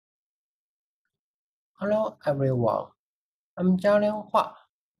Hello everyone, I'm Jialiang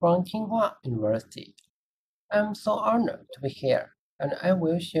from Tsinghua University. I'm so honored to be here, and I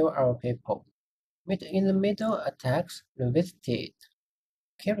will share our people. Mid-in-the-middle attacks revisited,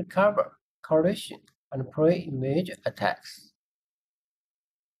 key recover, correlation, and pre-image attacks.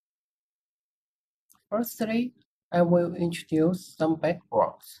 Firstly, I will introduce some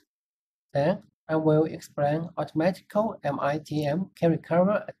backgrounds. Then, I will explain automatical MITM key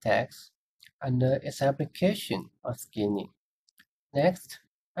recover attacks and its application on scanning. Next,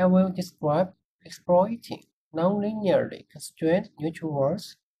 I will describe exploiting nonlinearly constrained neutral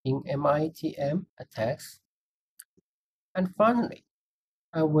words in MITM attacks. And finally,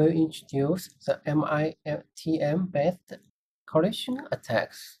 I will introduce the MITM-based collision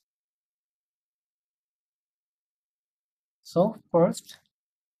attacks. So first,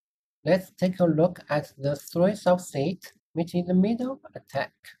 let's take a look at the three subsets meet-in-the-middle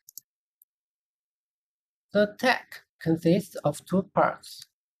attack. The attack consists of two parts.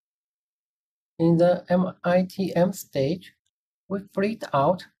 In the MITM stage, we fleet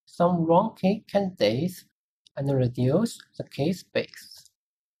out some wrong key candidates and reduce the key space.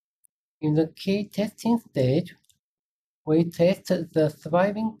 In the key testing stage, we test the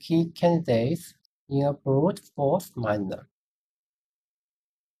surviving key candidates in a brute force manner.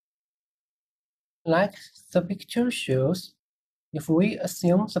 Like the picture shows, if we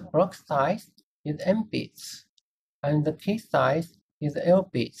assume the block size is n bits and the key size is L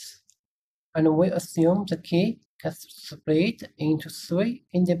bits, and we assume the key can split into three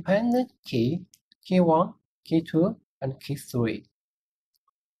independent keys, key 1, key 2, and key 3.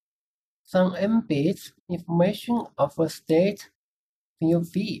 Some n bits information of a state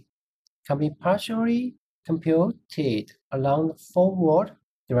V can be partially computed along the forward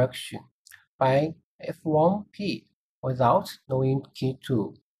direction by F1P without knowing key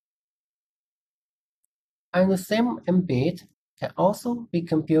 2. And the same n bit can also be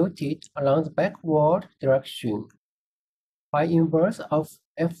computed along the backward direction by inverse of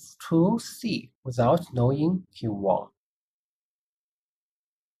F2C without knowing Q1.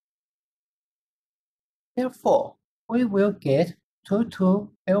 Therefore, we will get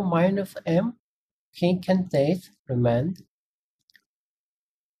 2 L-m key candidates remained.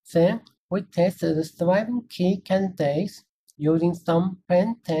 Then we test the surviving key candidates using some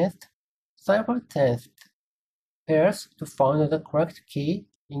plain text, cipher text pairs to find the correct key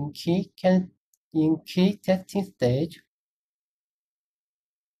in key testing stage,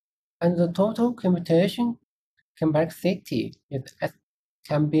 and the total computation complexity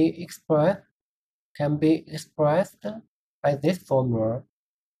can be expressed by this formula.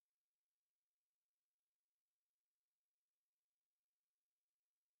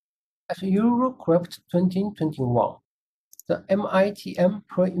 At Eurocrypt 2021, the MITM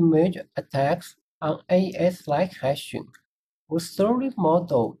pre-image attacks on AES-like hashing was thoroughly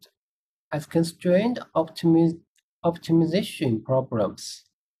modeled as constrained optimization problems,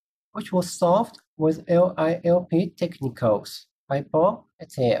 which was solved with LILP technicals by Bob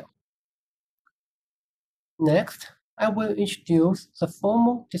et al. Next, I will introduce the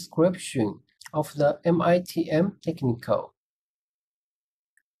formal description of the MITM technical.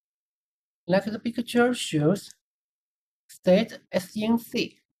 Like the picture shows, state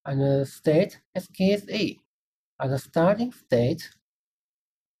SNC and state SKSA are the starting states.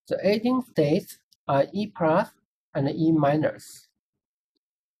 The aiding states are E plus and E minus.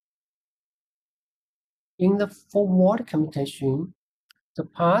 In the forward computation, the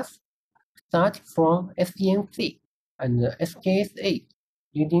path starts from SNC and SKSA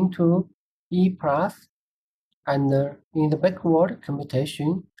leading to E plus, and in the backward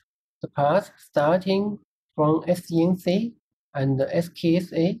computation, the path starting from SNC and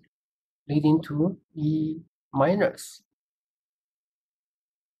SKSA leading to E minus.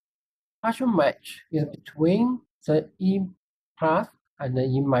 Partial match is between the E plus and the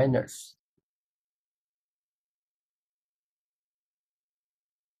E minus.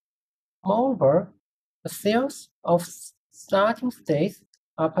 Moreover, the cells of starting states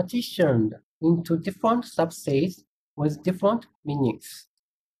are partitioned into different subsets with different meanings.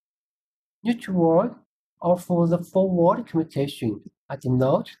 Neutral words of the forward computation are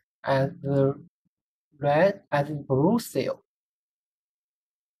denoted as the red and blue cell.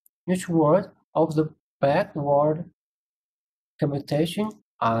 Neutral words of the backward computation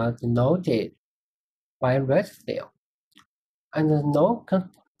are denoted by red cell, and the no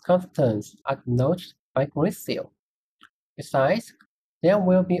constants are denoted by green cell. Besides, there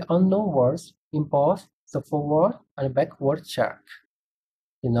will be unknown words in both the forward and backward chart,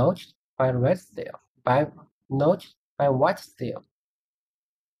 denoted by red cell, denoted by white cell.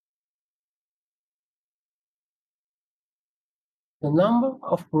 The number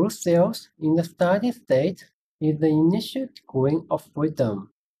of blue cells in the starting state is the initial degree of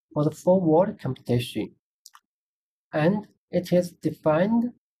freedom for the forward computation, and it is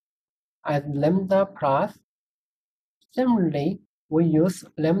defined as lambda plus. Similarly, we use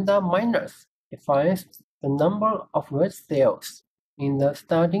lambda minus defines the number of red cells in the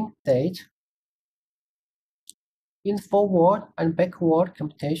starting state. In forward and backward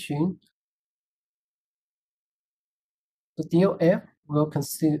computation, the DOF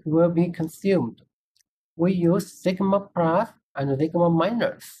will be consumed. We use sigma plus and sigma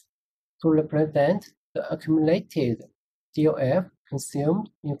minus to represent the accumulated DOF consumed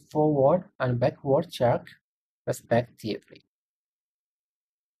in forward and backward check, respectively.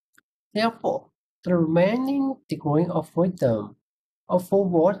 Therefore, the remaining degree of freedom of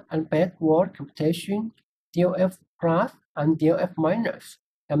forward and backward computation, DOF plus and DOF minus,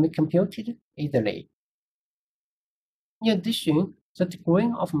 can be computed easily. In addition, the degree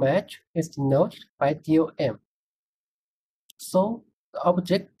of match is denoted by DOM. So, the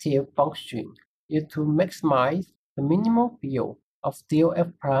objective function is to maximize the minimal value of DOF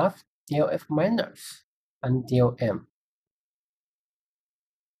plus, DOF minus, and DOM.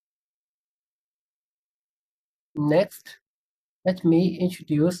 Next, let me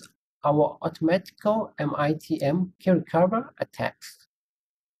introduce our automatical MITM key recover attacks.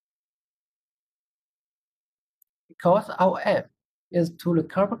 Because our aim is to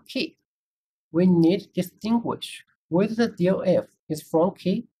recover key, we need to distinguish whether the DOF is from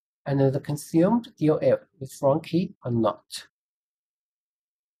key and the consumed DOF is from key or not.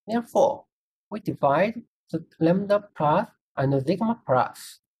 Therefore, we divide the lambda plus and the sigma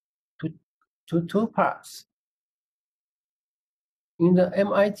plus to two parts. In the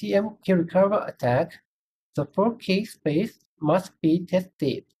MITM key recover attack, the full key space must be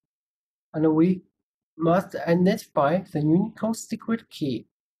tested, and we must identify the Unicode secret key.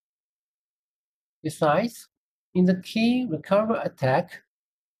 Besides, in the key recovery attack,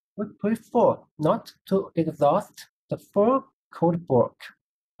 we prefer not to exhaust the full codebook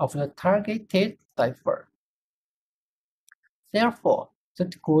of the targeted cipher. Therefore, the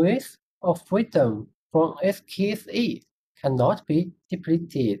degrees of freedom from SKSE cannot be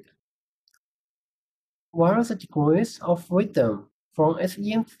depleted, while the degrees of freedom from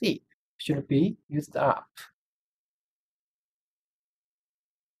SEMC should be used up.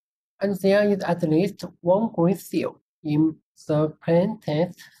 And there is at least one green cell in the plain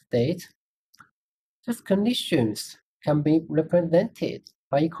text state. These conditions can be represented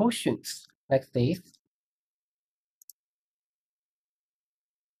by equations like this.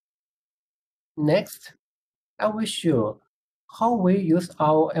 Next, I will show how we use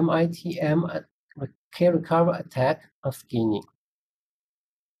our MITM key recovery attack on scanning.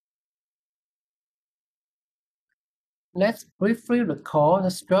 Let's briefly recall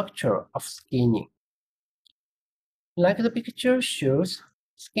the structure of scanning. Like the picture shows,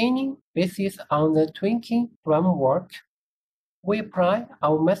 scanning bases on the Twinkie framework. We apply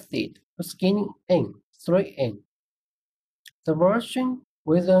our method to scanning N, 3N. The version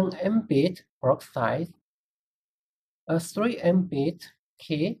with an n-bit block size, a 3n-bit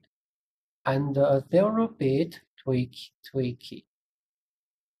key, and a 0-bit tweaky.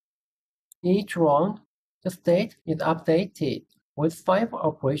 Each round, the state is updated with 5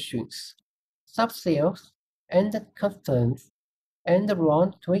 operations: subcells, and constants, and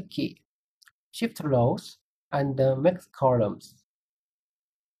round tweaky, shift rows, and max columns.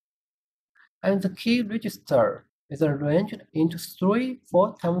 And the key register is arranged into 3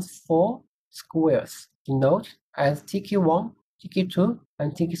 4x4 squares, denoted as TK1, TK2,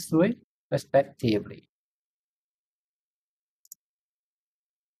 and TK3, respectively.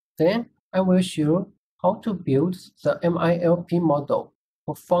 Then I will show how to build the MILP model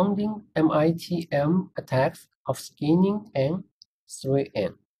for founding MITM attacks of scanning N,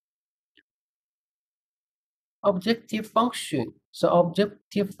 3N. Objective function. The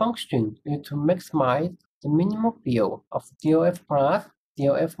objective function is to maximize the minimal value of DOF plus,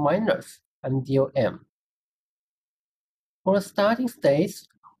 DOF minus, and DOM. For the starting states,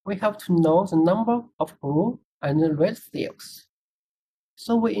 we have to know the number of blue and red cells.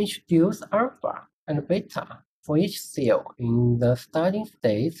 So we introduce alpha and beta for each cell in the starting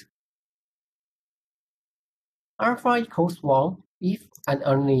state. Alpha equals 1 if and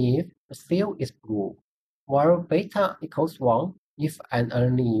only if the cell is blue, while beta equals 1 if and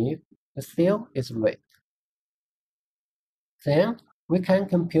only if the cell is red. Then we can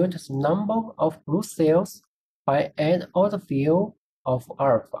compute the number of blue cells by add all the value of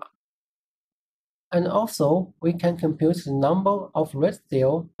alpha. And also, we can compute the number of red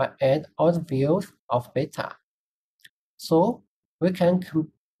cells by add all the values of beta. So, we can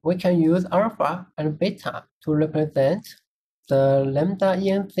use alpha and beta to represent the lambda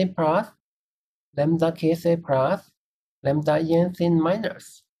ENC plus, lambda KC plus, lambda ENC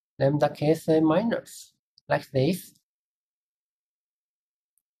minus, lambda KC minus, like this.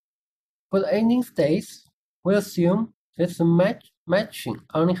 For the ending states, we assume this matching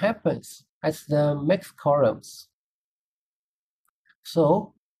only happens at the max columns.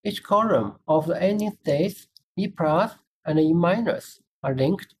 So each column of the ending states E plus and E minus are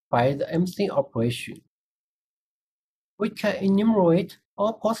linked by the MC operation. We can enumerate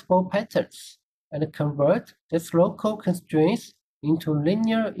all possible patterns and convert these local constraints into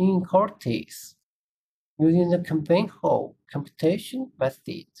linear inequalities using the conventional computation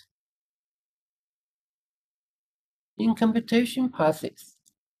method. In computation passes,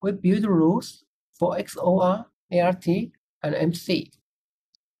 we build rules for XOR, ART, and MC.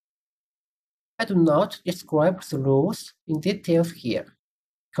 I do not describe the rules in detail here,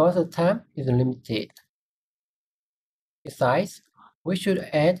 because the time is limited. Besides, we should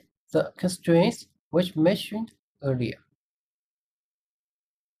add the constraints which mentioned earlier.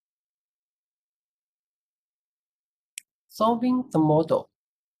 Solving the model,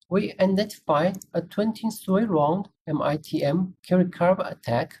 we identified a 23-round MITM carry curve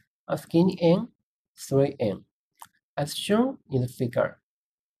attack on skin N, 3N, as shown in the figure.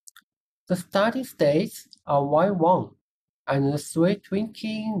 The starting states are Y1 and the three twin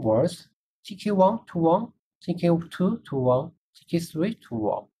key words TK1 to 1, TK2 to 1, TK3 to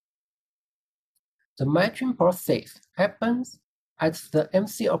 1. The matching process happens at the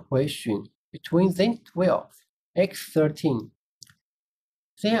MC operation between Z12, X13.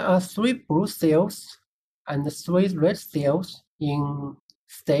 There are 3 blue cells and 3 red cells in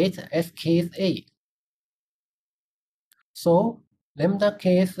state SKSA. So lambda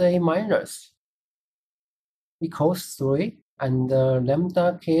KSA minus equals 3 and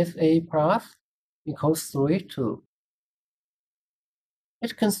lambda KSA plus equals 3 too.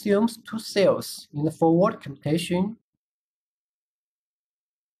 It consumes 2 cells in the forward computation.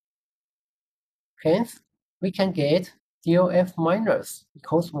 Hence, we can get DOF minus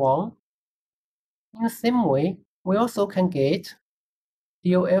equals 1. In the same way, we also can get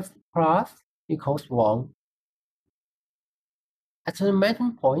DOF plus equals 1. At the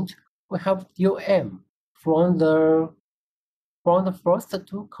matching point, we have DOM from the first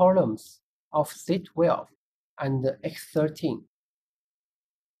 2 columns of C12 and X13.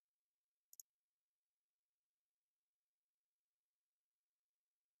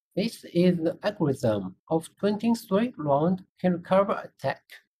 This is the algorithm of 23-round carry-curve attack.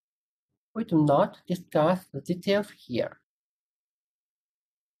 We do not discuss the details here.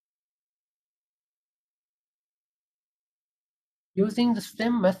 Using the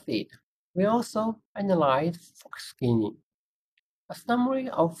same method, we also analyze Fox scanning. A summary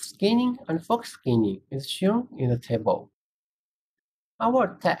of scanning and Fox scanning is shown in the table.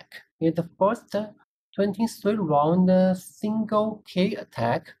 Our attack is the first 23-round single key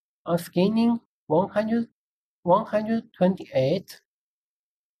attack on scanning 128,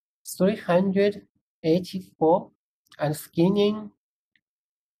 384, and scanning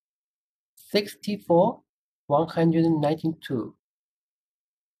 64, 192.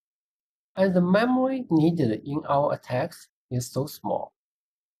 And the memory needed in our attacks is so small.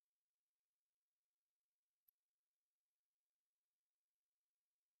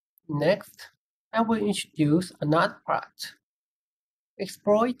 Next, I will introduce another part,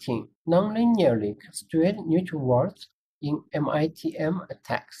 exploiting nonlinearly constrained neutral words in MITM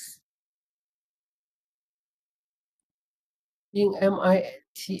attacks. In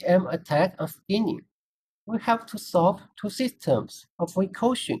MITM attack on scanning, we have to solve 2 systems of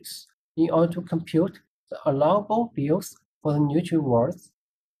equations in order to compute the allowable values for the neutral words.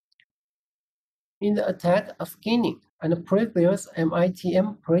 In the attack of scanning and previous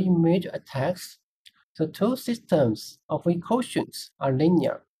MITM preimage attacks, the 2 systems of equations are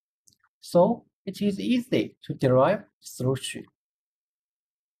linear, so it is easy to derive the solution.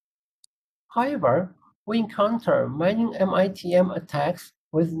 However, we encounter many MITM attacks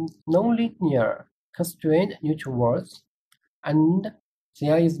with nonlinear constrained neutral words, and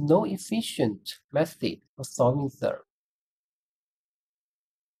there is no efficient method for solving them.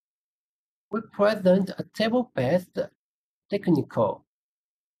 We present a table-based technique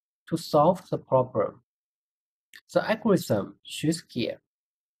to solve the problem. The algorithm shows here.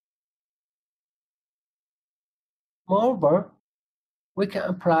 Moreover, we can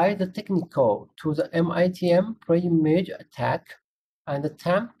apply the technique to the MITM preimage attack, and the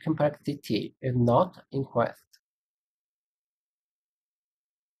time complexity is not increased.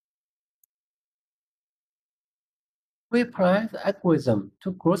 We apply the algorithm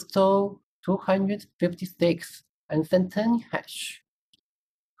to Gusto 256 and Centennial hash.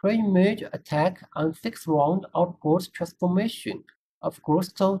 Preimage attack on 6-round output transformation of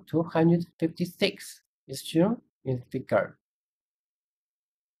Gusto 256 is shown in the figure.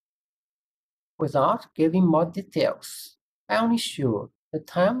 Without giving more details, I only show the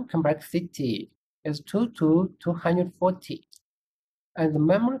time complexity is 2 to 240, and the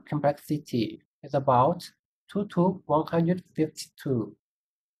memory complexity is about 2 to 152.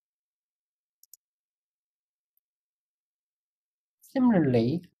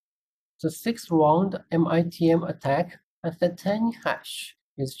 Similarly, the 6-round MITM attack and Centennial hash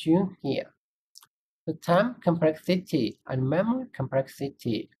is shown here. The time complexity and memory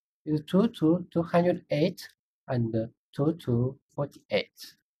complexity is 2 to 208 and 2 to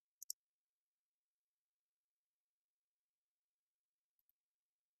 48.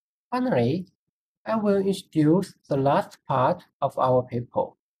 Finally, I will introduce the last part of our paper,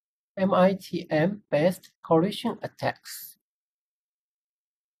 MITM-based collision attacks.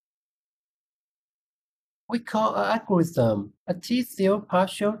 We call an algorithm a T0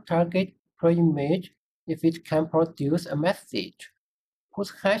 partial target preimage if it can produce a message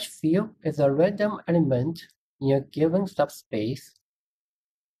whose hash field is a random element in a given subspace.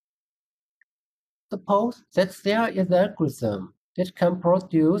 Suppose that there is an algorithm that can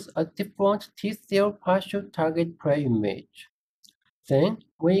produce a different T0 partial target preimage. Then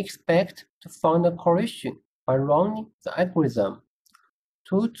we expect to find a collision by running the algorithm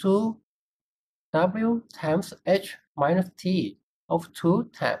 2 to W times H minus T of 2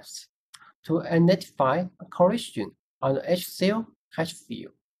 times to identify a collision on the H0 hash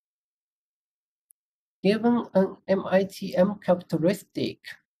field. Given an MITM characteristic,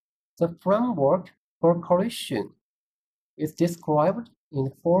 the framework for collision is described in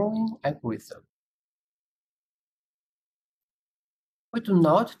the following algorithm. We do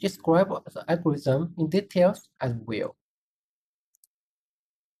not describe the algorithm in details as well.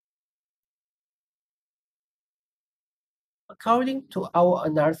 According to our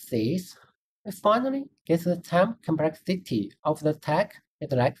analysis, we finally get the time complexity of the attack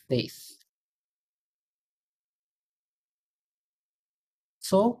is like this.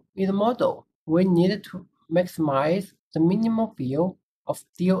 So in the model, we need to maximize the minimum field of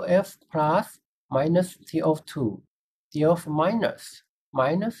DOF plus minus T of 2, DOF minus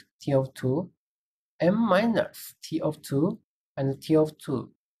minus T of 2, M minus T of 2, and T of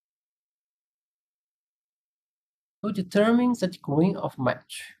 2. To determine the degree of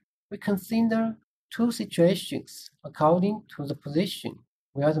match, we consider two situations according to the position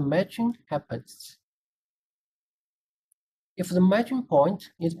where the matching happens. If the matching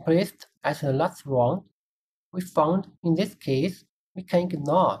point is placed at the last round, we found in this case we can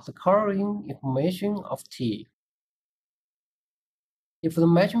ignore the coloring information of T. If the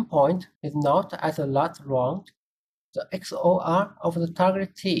matching point is not at the last round, the XOR of the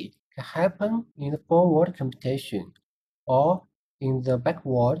target T can happen in the forward computation or in the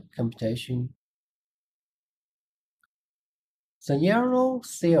backward computation. The yellow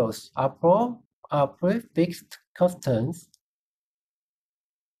cells are prefixed constants.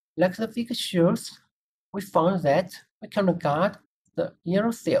 Like the figure shows, we found that we can regard the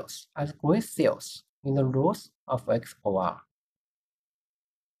yellow cells as green cells in the rules of XOR.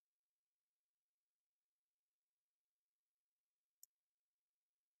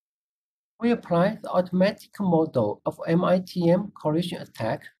 We apply the automatic model of MITM collision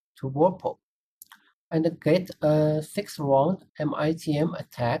attack to Whirlpool and get a 6-round MITM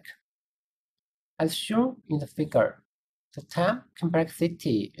attack. As shown in the figure, the time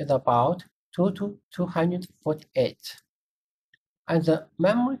complexity is about 2 to 248, and the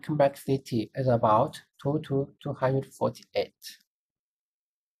memory complexity is about 2 to 248.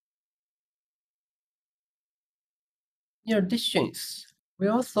 In addition, we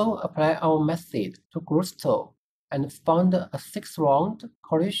also apply our method to Gusto and found a 6-round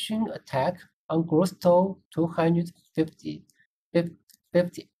collision attack on Gusto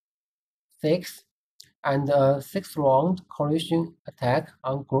 256 and a 6-round collision attack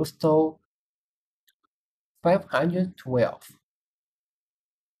on Gusto 512.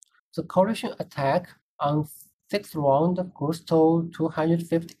 The collision attack on 6-round Gusto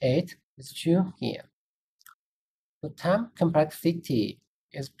 258 is shown here. The time complexity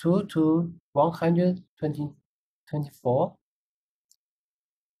is 2 to 124,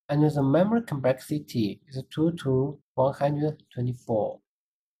 and the memory complexity is 2 to 124.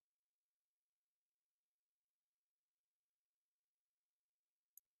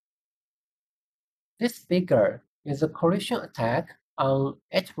 This figure is a collision attack on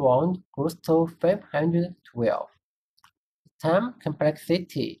 8-round Gusto 512. time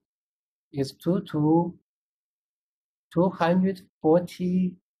complexity is 2 to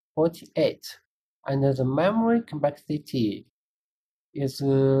 248, and the memory complexity is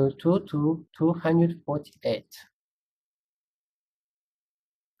 2 to 248.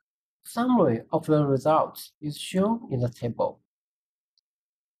 Summary of the results is shown in the table.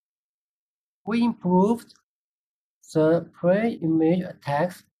 We improved the pre-image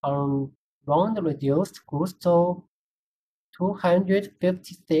attacks on round-reduced crystal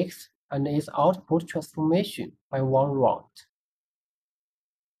 256 and its output transformation by 1 round.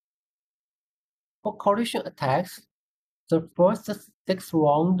 For collision attacks, the first 6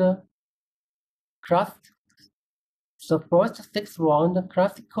 round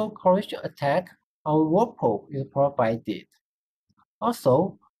classical collision attack on Whirlpool is provided.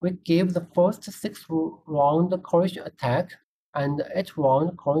 Also, we give the first 6 round collision attack and 8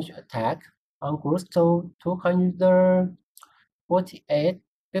 round collision attack on Crystal 248,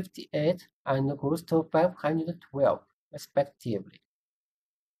 58, and Crystal 512, respectively.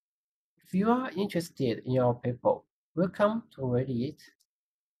 If you are interested in our paper, welcome to read it.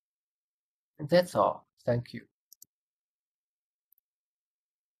 And that's all. Thank you.